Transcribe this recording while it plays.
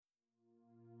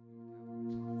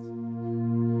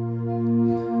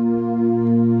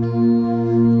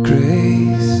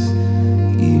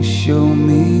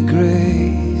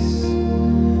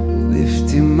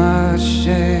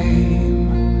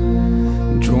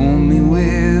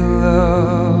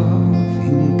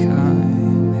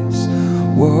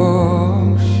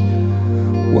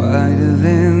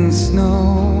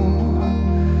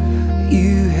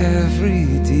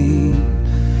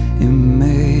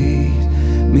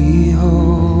me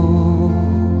whole.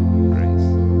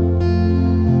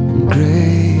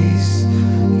 Grace,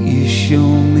 you show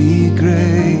me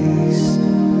grace.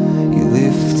 You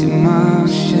lifted my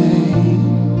shame.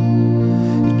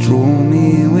 You draw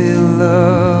me with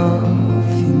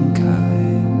loving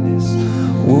kindness.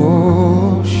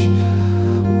 Wash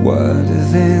whiter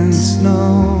than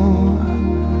snow.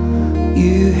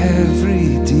 You have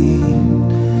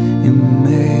redeemed and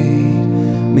made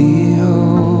me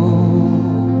whole.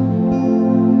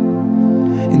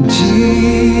 And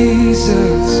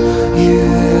Jesus, you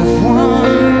have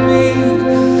won me.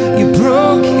 You've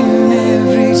broken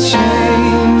every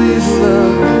chain with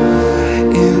love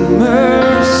and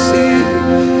mercy.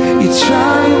 You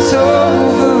triumphed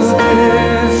over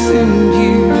death, and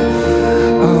you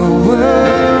are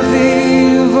worthy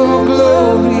of all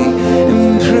glory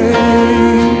and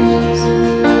praise.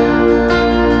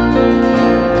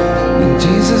 And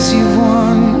Jesus, you've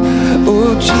won.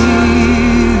 Oh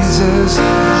Jesus,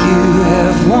 you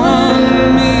have won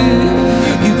me.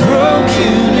 You've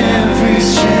broken every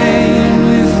chain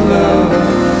with love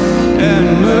and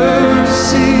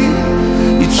mercy.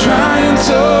 You triumphed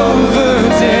over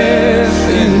death,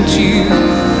 and you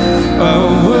are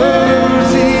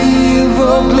worthy of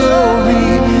all glory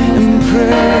and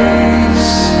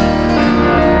praise.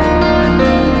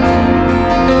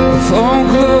 Of all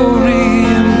glory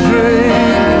and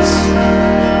praise.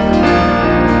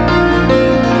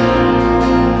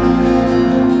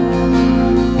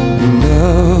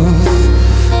 Love,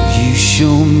 you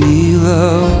show me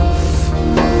love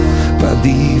by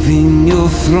leaving your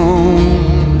throne,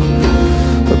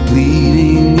 by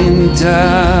bleeding and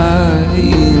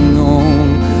dying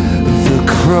on the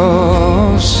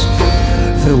cross,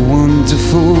 the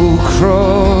wonderful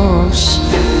cross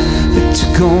that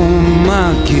took on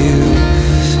my guilt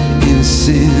and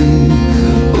sin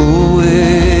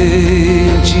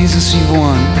away. Jesus, you've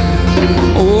won.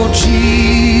 Oh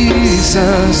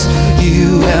Jesus,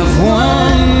 you have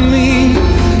won me.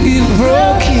 You've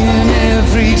broken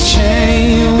every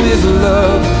chain with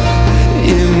love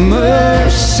and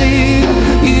mercy.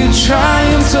 You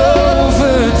triumphed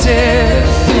over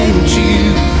death, and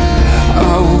you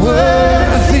are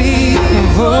worthy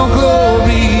of all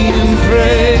glory and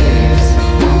praise.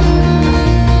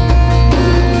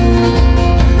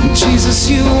 Jesus,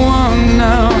 you won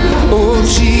now. Oh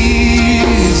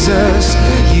Jesus,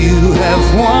 you have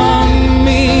won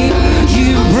me.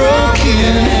 You've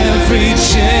broken every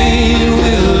chain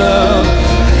with love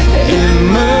and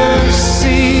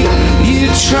mercy. You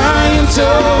triumphed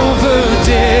over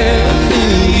death,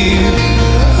 and you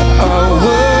are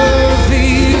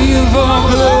worthy of all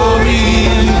glory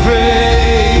and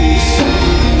praise.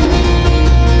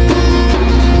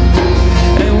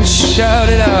 And we shout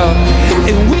it out,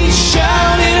 and we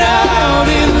shout it out,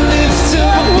 and lift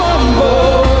up one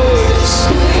voice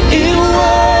in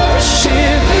worship.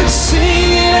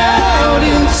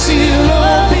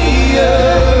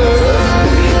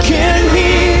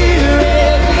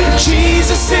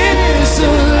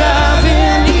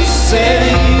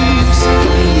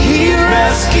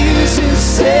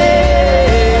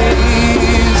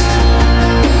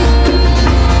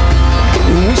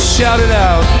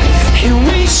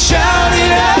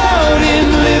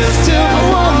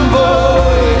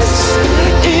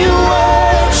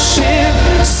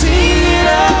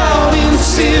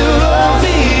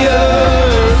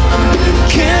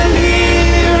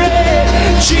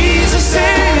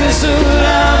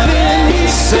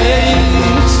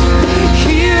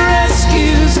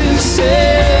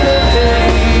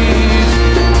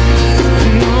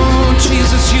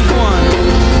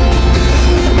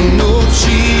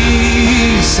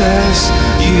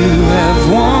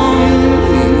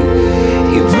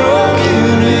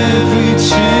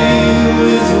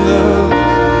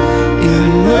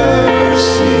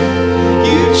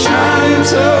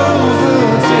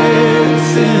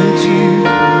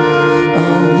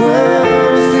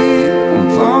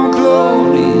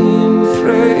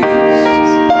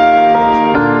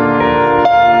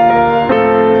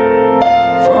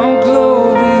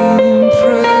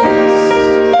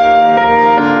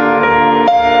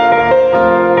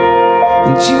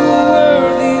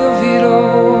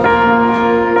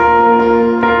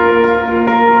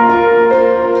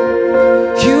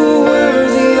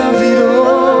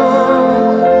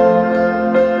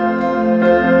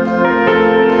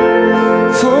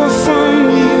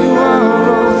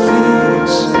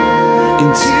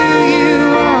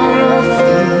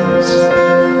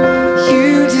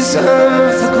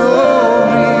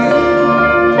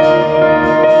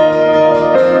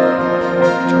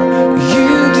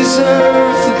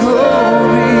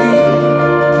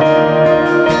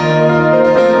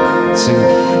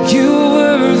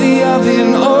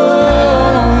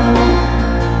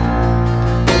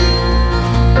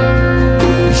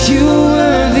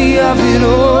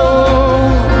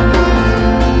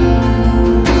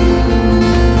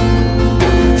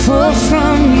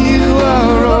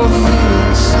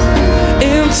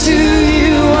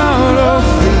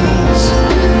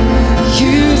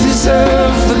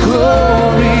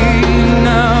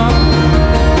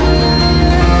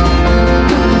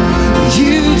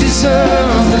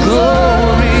 deserve the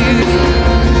glory.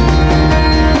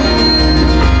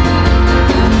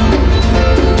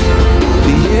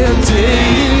 Yeah, day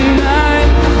and night,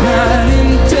 night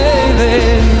and day,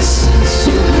 let incense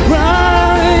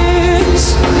rise.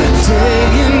 Day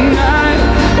and night,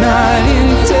 night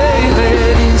and day,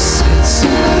 let incense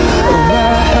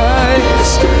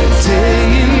rise. Day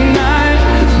and night,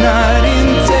 night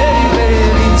and day,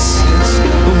 let incense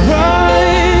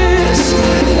rise.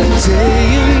 Day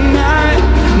and night,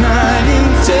 night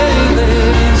and day,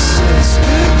 let incense.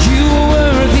 You are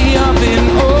worthy of it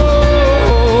all.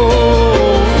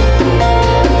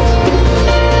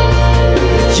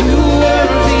 You are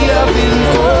worthy of it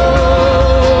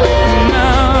all.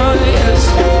 Now, yes.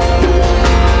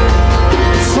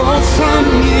 For from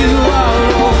you are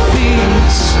all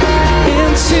things,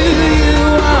 and to you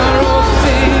are all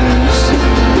things.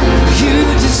 You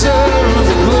deserve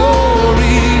the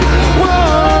glory. Whoa,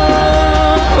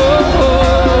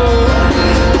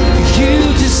 you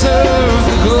deserve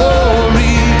the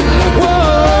glory.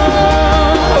 Whoa,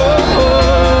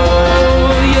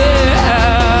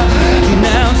 yeah.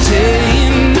 Now day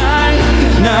and night,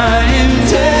 night and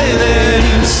day, let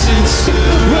incense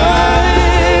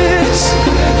rise.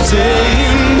 Day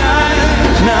and night,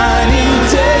 night and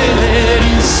day, let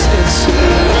incense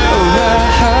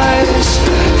rise.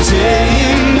 Day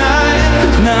and night,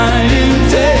 night and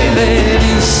day, let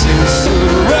incense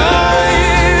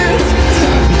rise.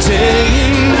 Day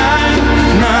and night,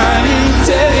 night and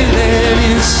day, let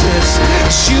incense.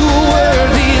 You are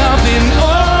worthy of it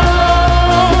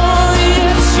all.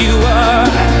 Yes, you are.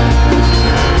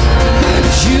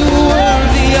 You are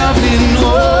worthy of it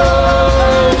all.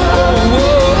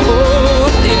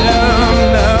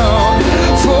 Yeah, now.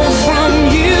 For from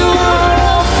you are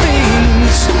all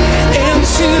things, and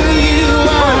to you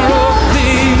are all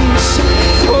things.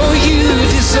 Oh, you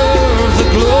deserve the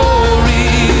glory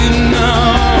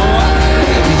now.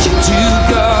 You do,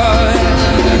 God.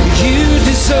 You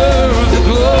deserve the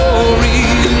glory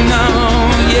now.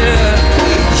 Yeah,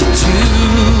 you do.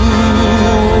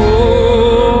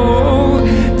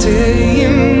 Day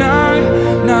and night,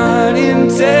 night and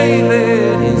day,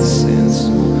 let incense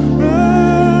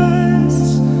rise.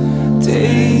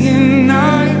 Day and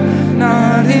night,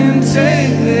 night and day,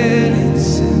 let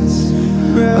incense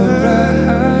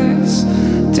arise.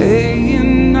 Day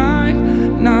and night,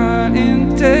 night and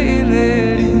day,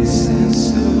 let incense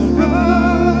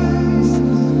arise.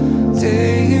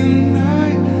 Day and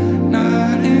night,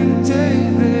 night and day,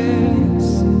 let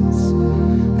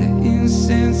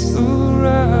incense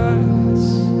arise.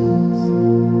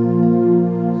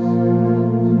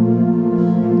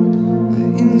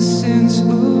 Let incense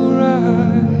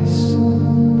arise.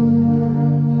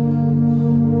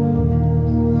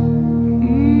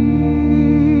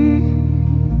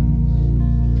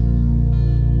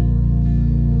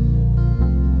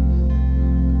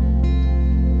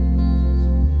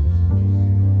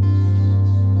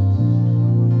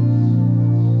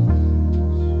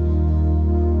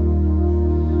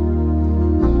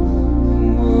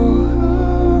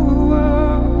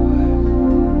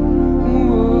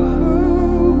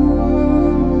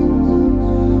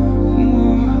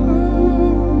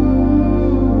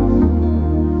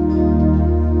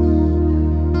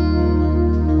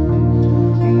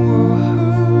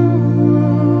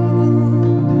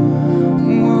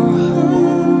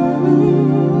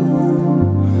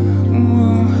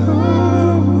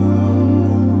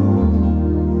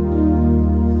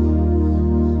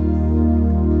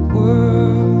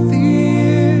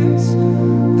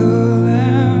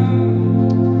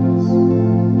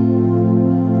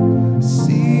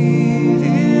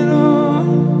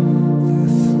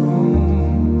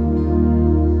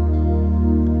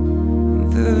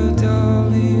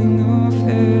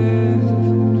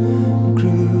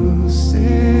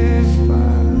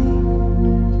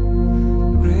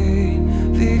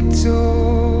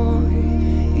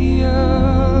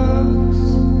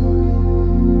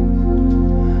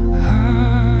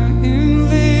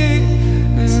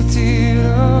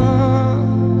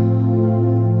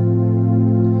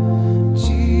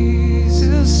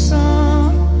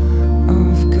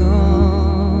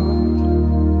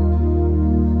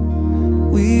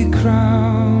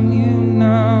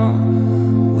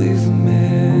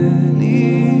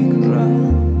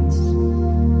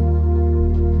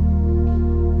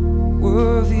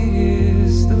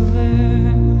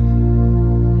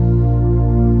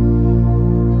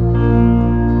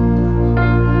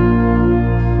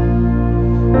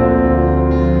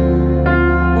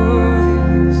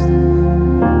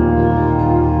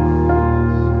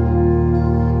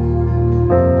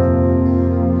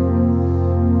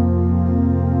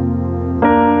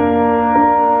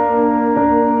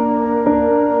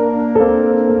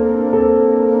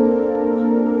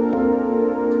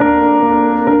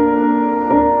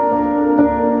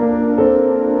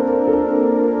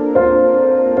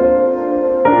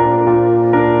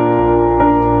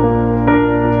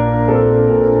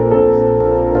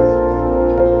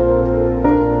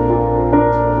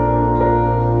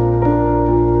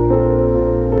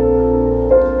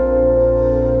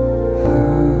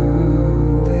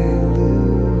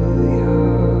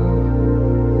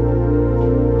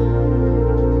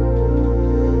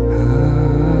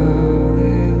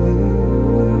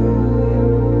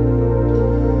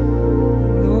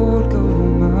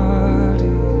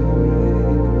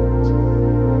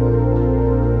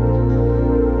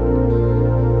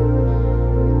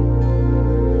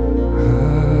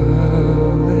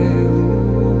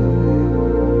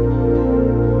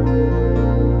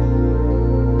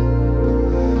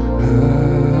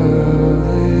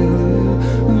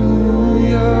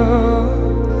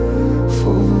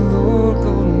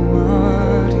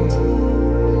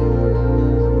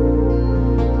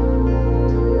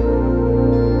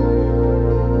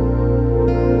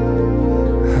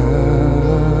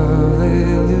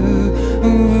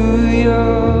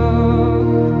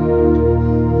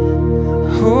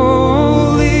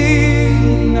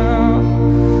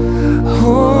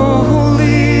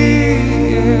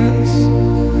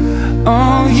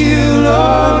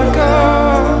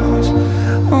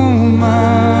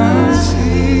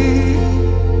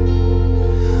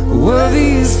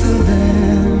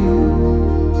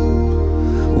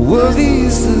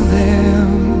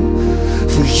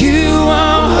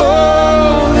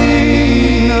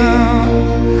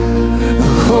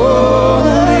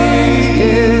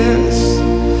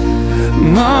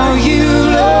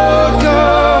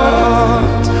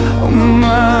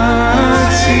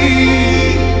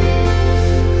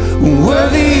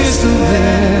 is the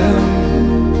Lamb.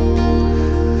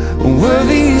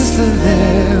 Worthy is the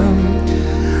Lamb.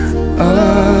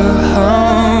 Amen.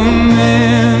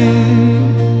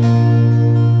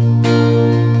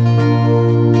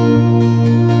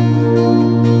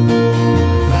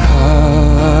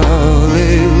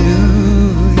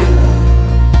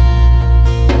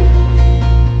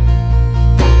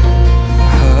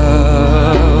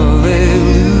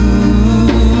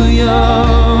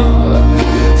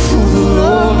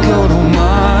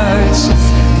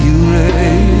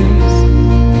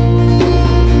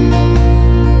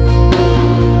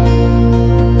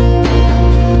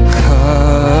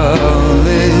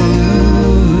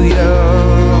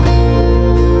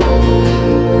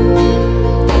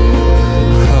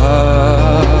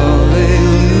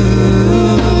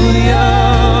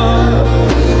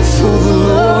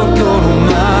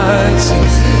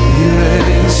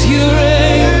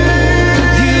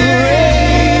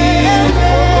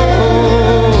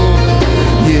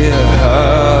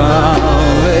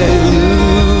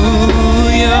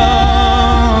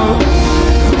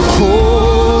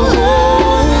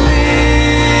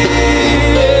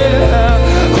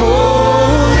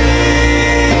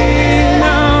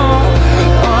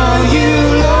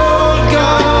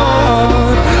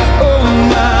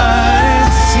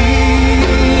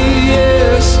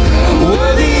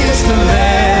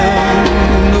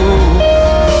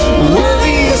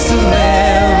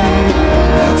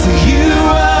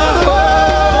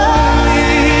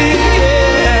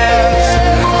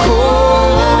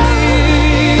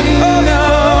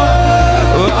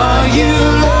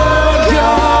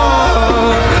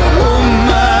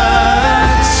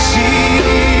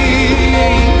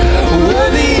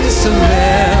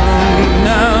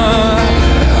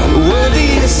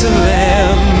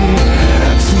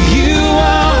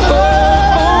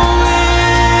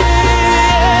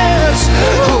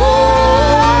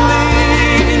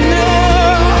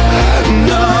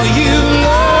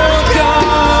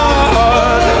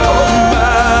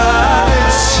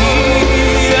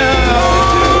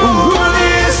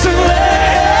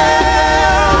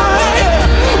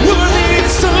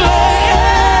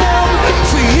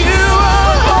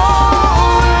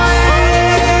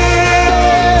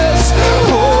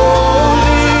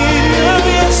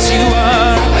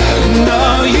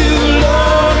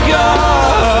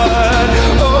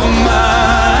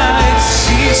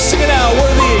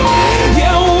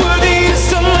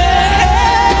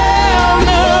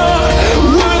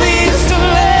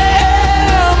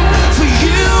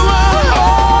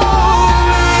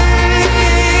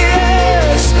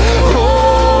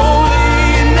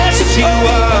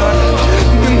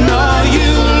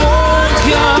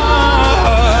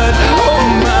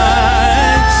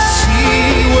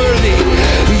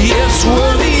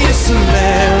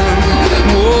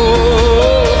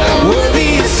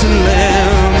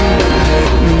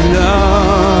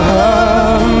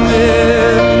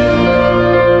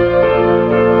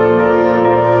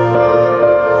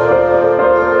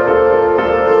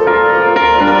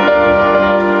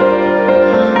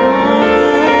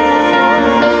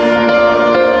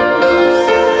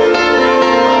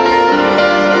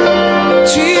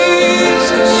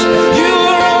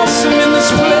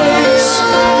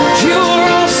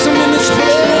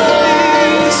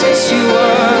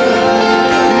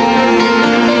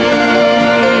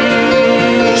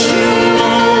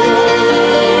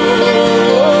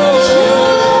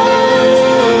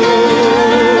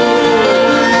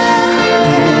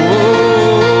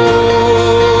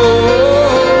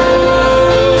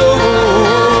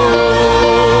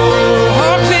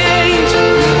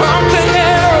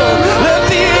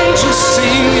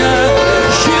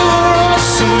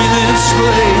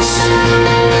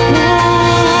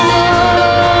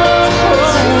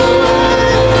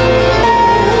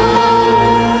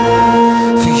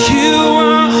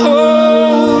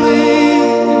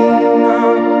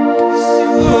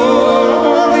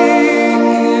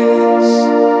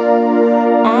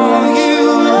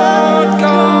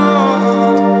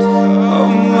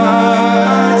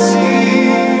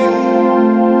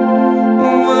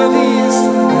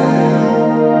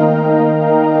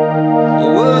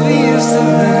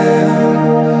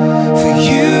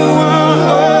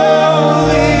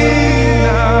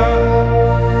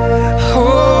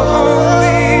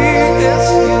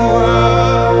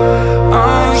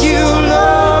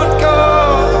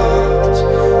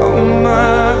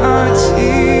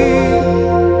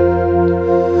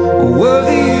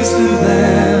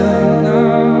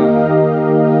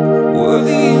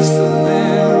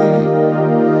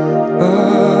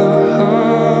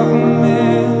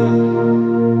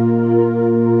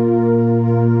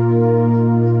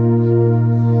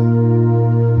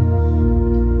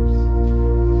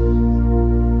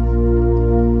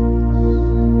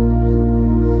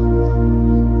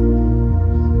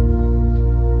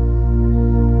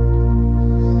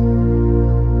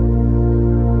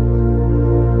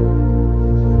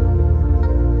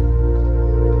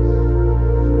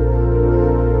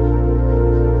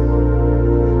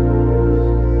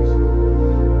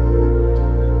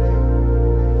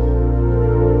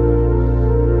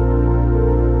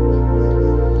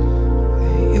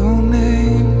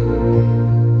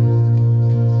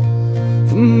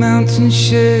 mountains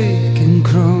shake and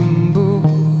crumble.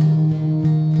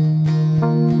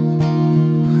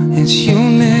 It's your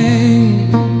name.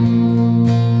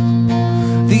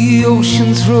 The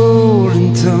oceans roll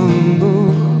and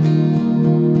tumble.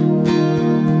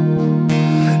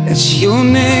 It's your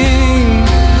name.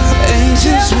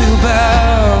 Angels will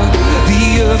bow. The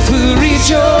earth will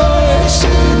rejoice.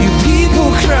 You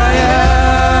people cry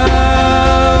out.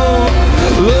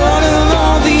 Lord of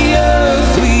all the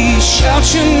earth, we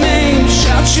shout your name,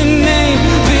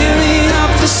 filling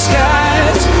up the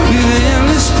skies with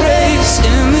endless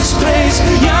praise,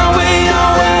 Yahweh,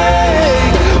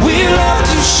 Yahweh. We love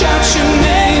to shout your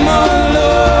name, oh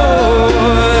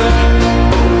Lord.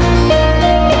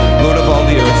 Lord of all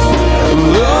the earth,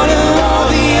 Lord of all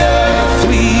the earth,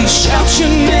 we shout your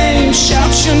name,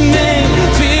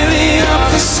 filling up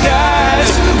the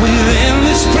skies with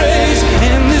endless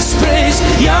praise,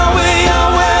 Yahweh,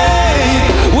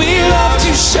 Yahweh. We love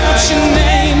to shout your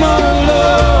name, oh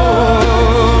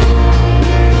Lord.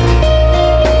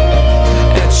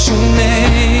 At your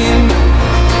name,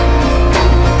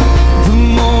 the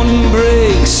morning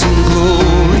breaks in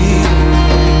glory.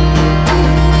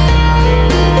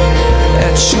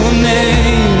 At your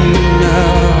name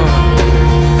now,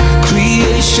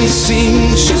 creation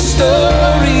sings your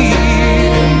story.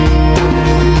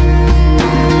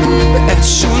 At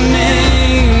your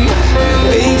name,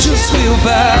 angels will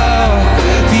bow,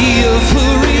 the earth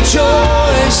will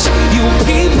rejoice, your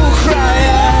people cry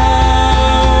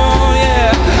out,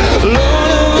 yeah. Lord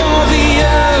of all the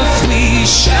earth, we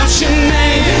shout your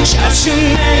name,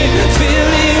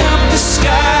 filling up the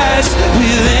skies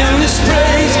with endless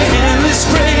praise,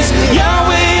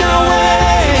 Yahweh,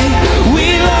 Yahweh. We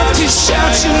love to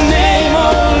shout your name,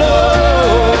 oh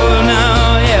Lord,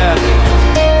 now, yeah.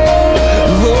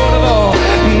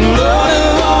 Lord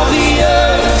of all the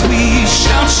earth, we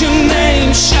shout your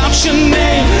name,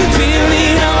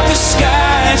 filling up the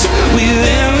skies with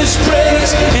endless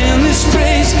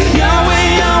praise, Yahweh,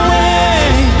 Yahweh.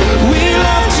 We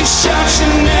love to shout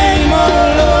your name, oh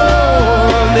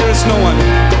Lord. There is no one,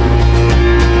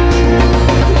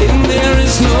 and there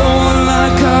is no one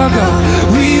like our God.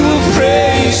 We will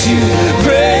praise you,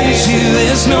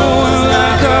 there's no one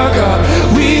like our God.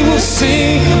 We will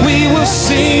sing,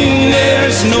 there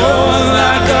is no one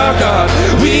like our God.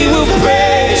 We will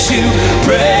praise you,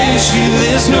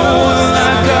 there's no one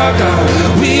like our God.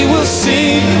 We will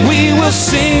sing,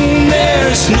 there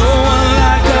is no one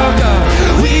like our God.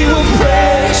 We will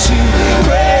praise you,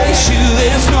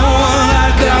 there's no one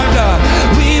like our God.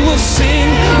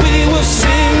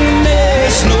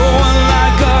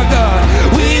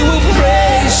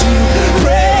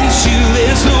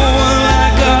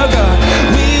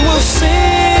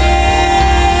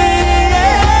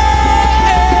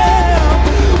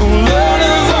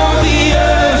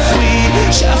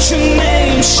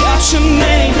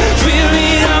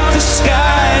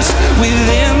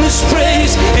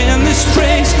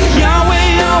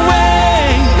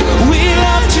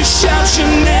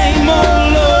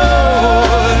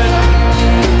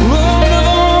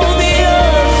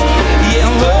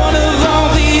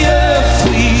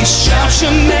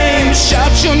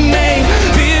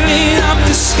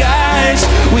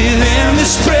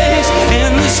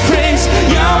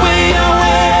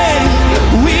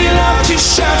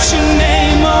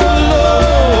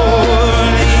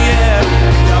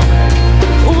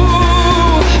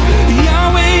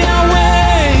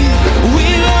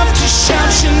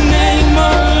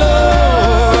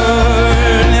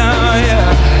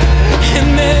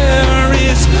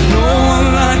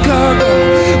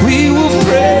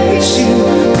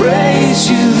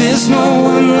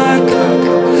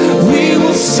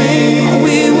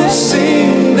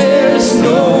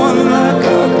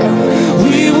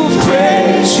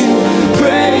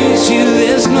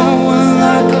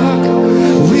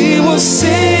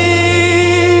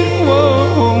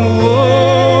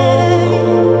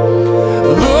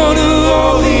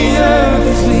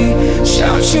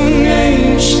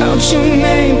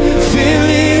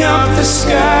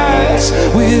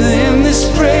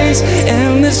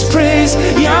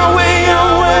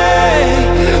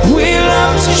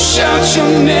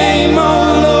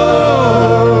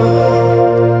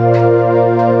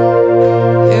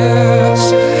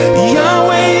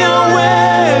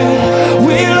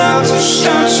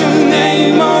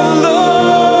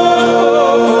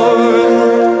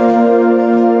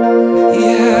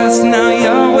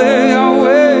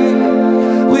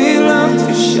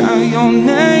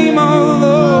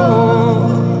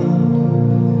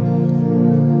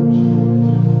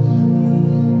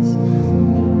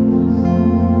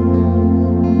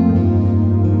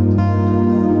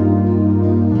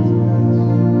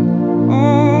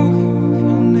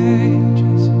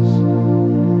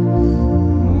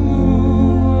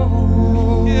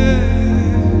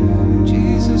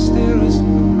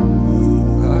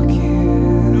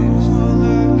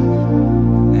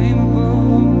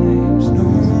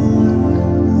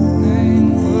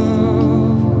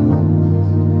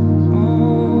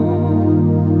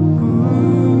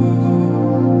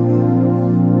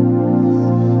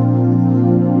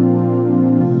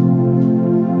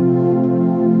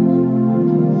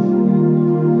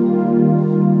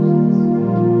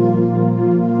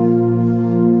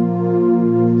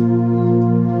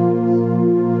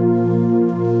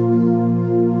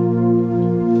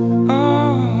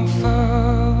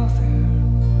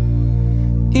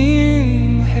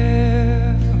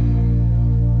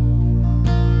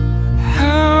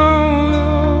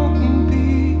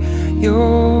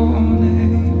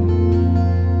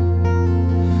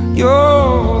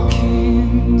 Your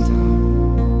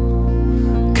kingdom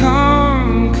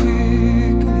come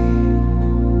quickly.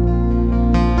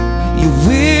 Your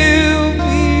will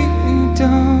be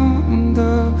done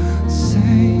the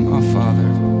same. Our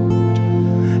Father,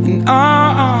 and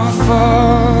our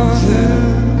Father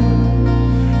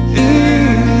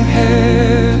in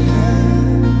heaven,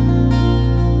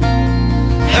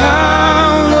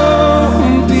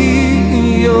 hallowed be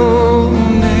your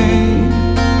name.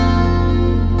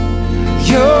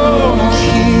 Your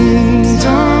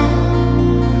kingdom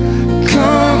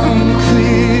come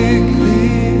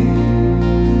quickly.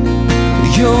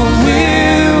 Your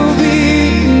will be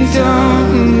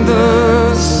done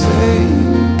the same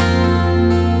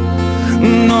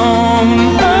on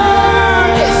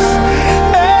earth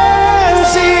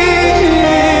as it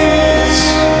is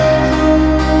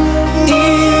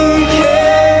in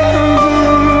heaven.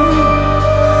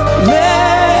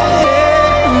 Let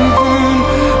heaven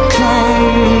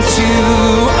come to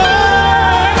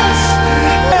earth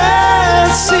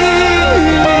as it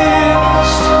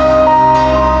is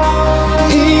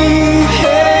in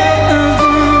heaven.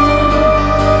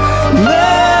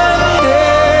 Let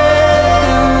heaven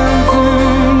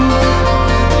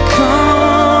come.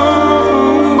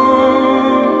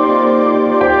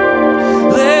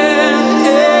 Let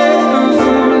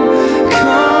heaven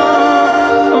come.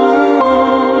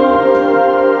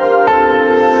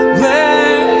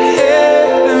 Let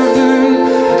heaven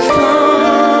come.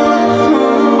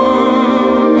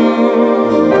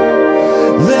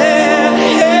 Let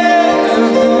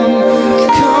heaven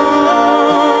come.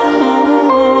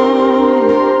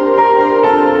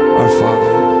 Our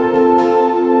Father,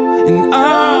 and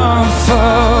our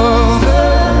Father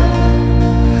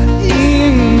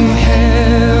in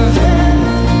heaven,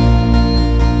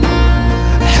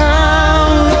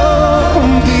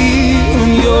 hallowed be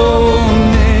your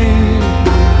name.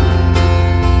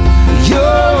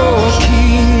 Your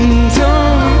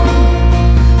kingdom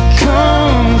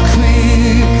come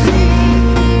quickly.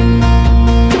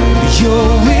 Your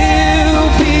will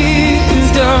be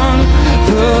done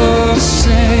the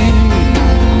same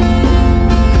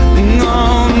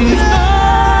on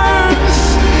earth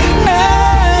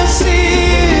as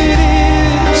it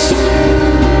is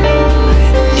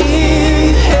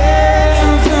in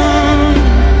heaven.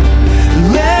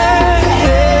 Let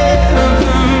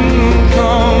heaven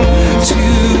come to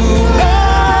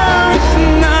earth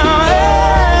now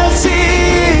as it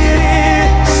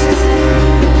is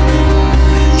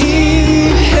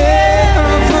in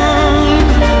heaven.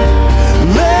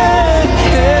 Let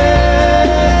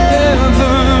heaven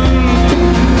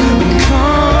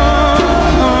come.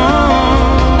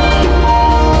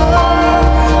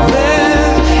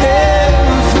 Let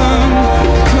heaven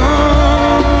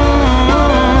come.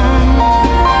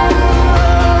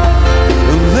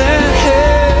 Let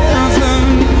heaven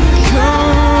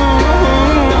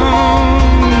come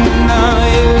now,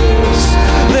 yes.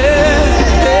 Let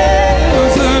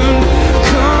heaven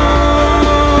come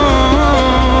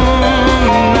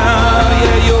now,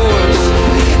 yeah, yours,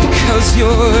 because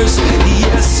yours,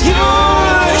 yes,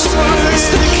 yours is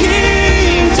the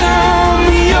kingdom,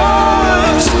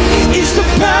 yours is the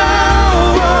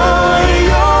power,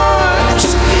 yours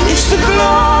is the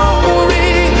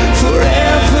glory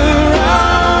forever,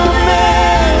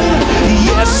 amen.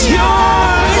 Yes,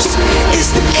 yours is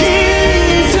the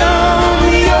kingdom,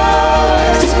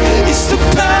 yours is the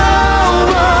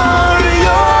power,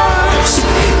 yours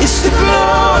is the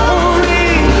glory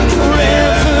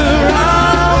forever,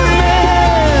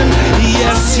 amen.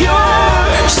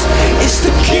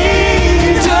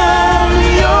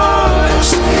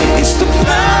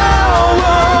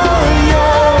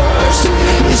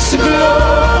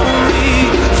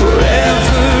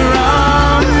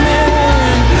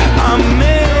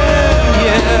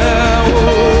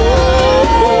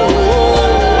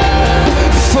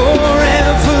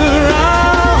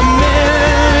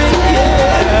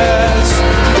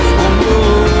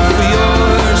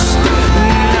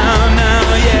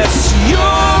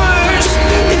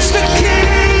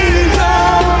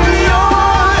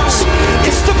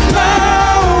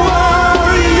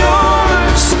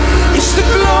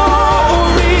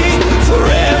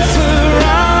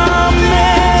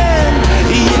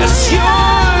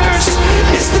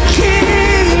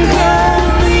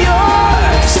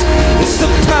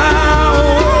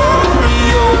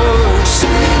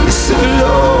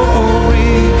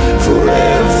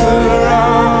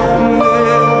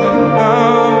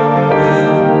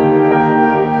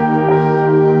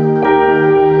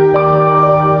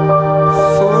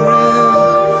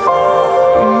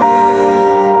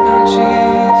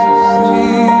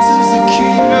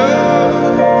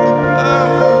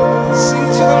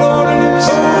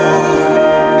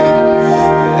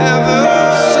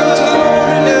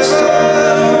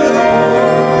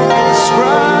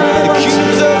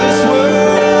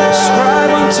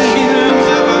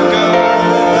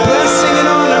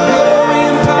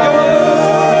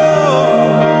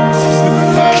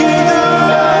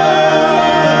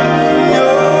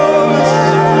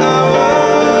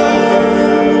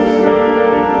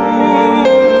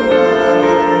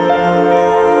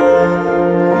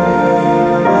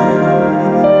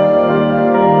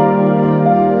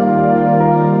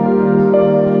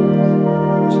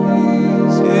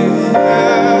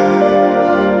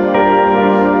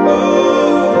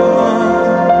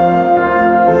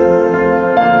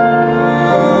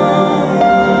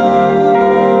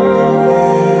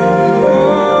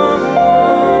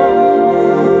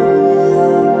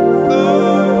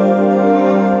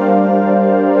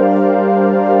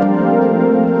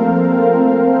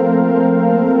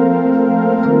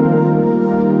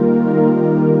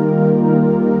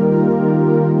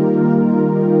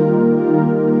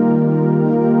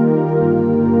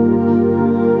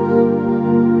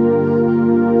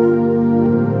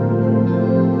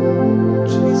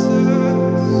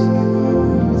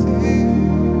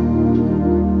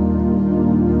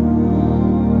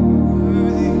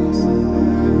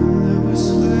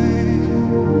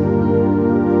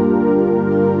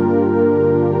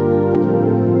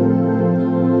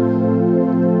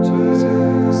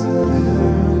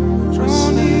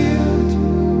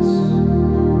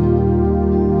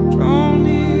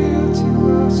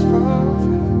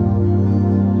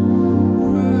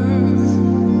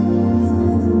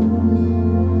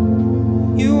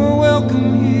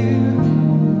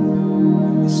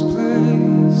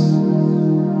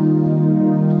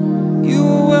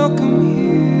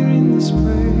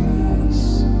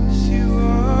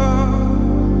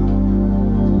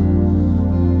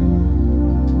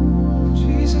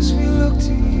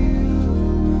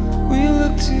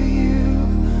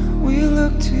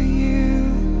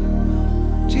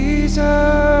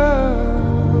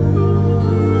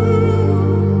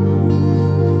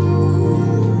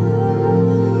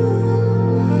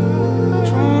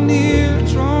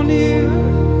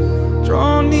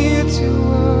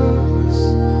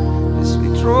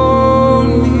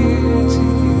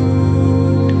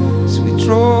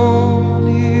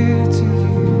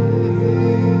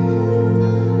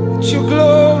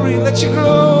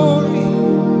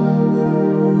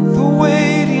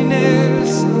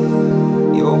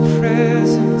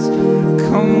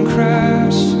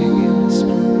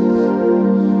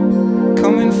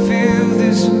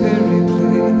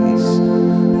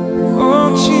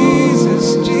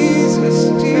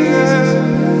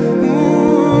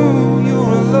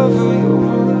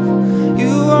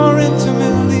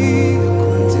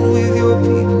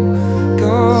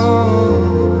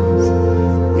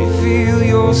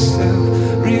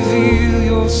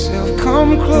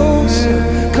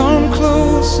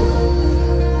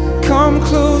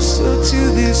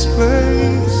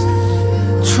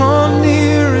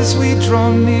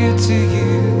 near to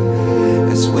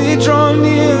you, as we draw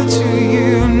near to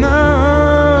you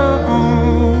now,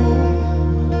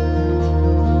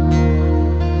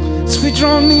 as we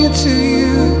draw near to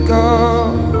you,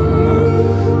 God.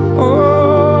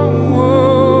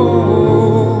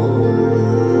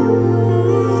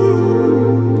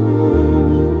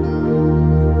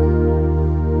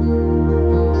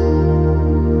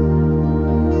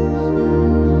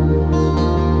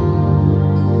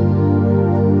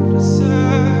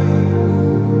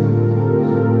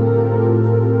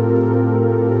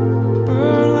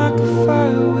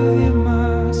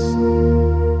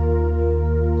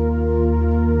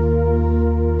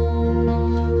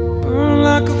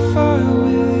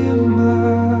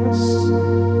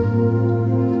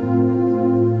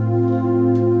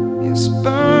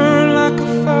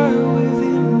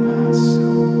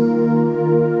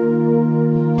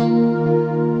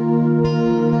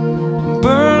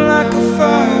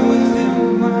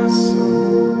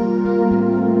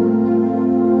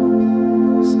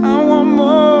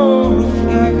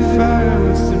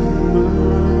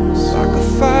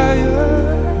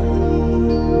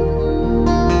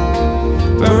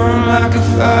 Like a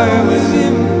fire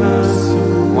within my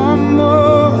soul. One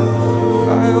more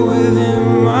fire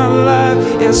within my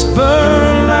life. Yes,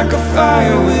 burn like a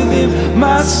fire within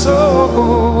my soul.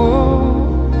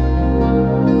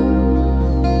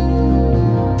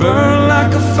 Burn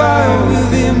like a fire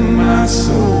within my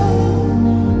soul.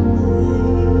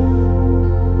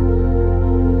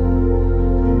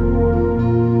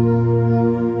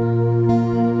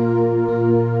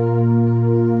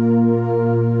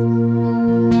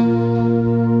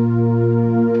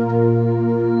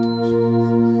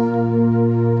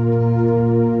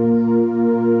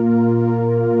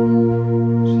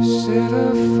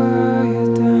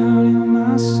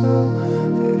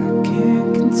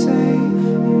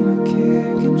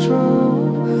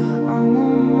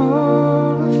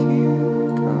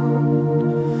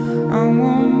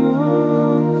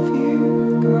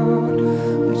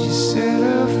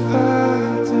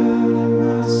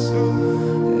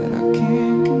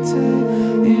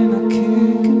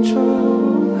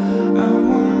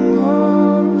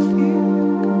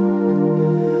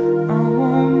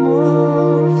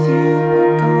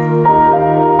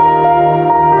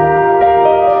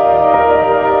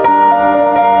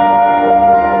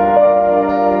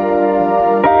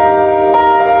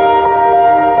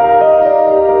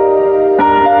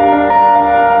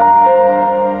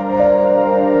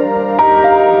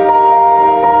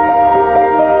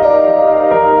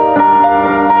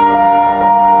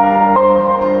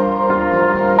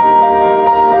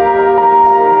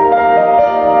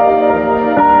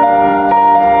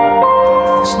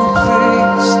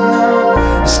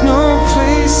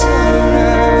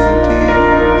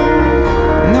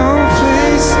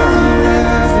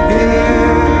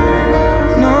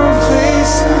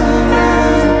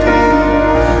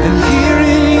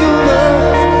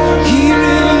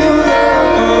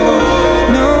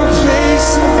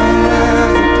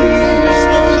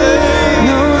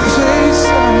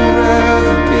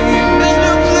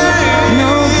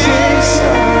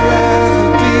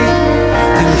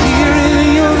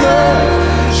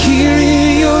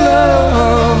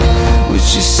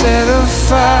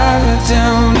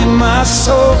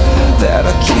 That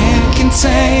I can't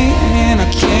contain and I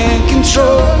can't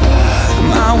control.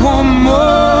 And I want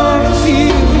more of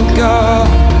you, God.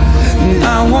 And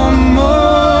I want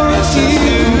more of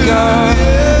you, God.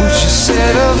 Would you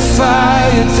set a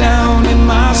fire down in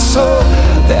my soul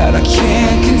that I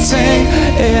can't contain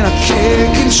and I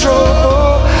can't control?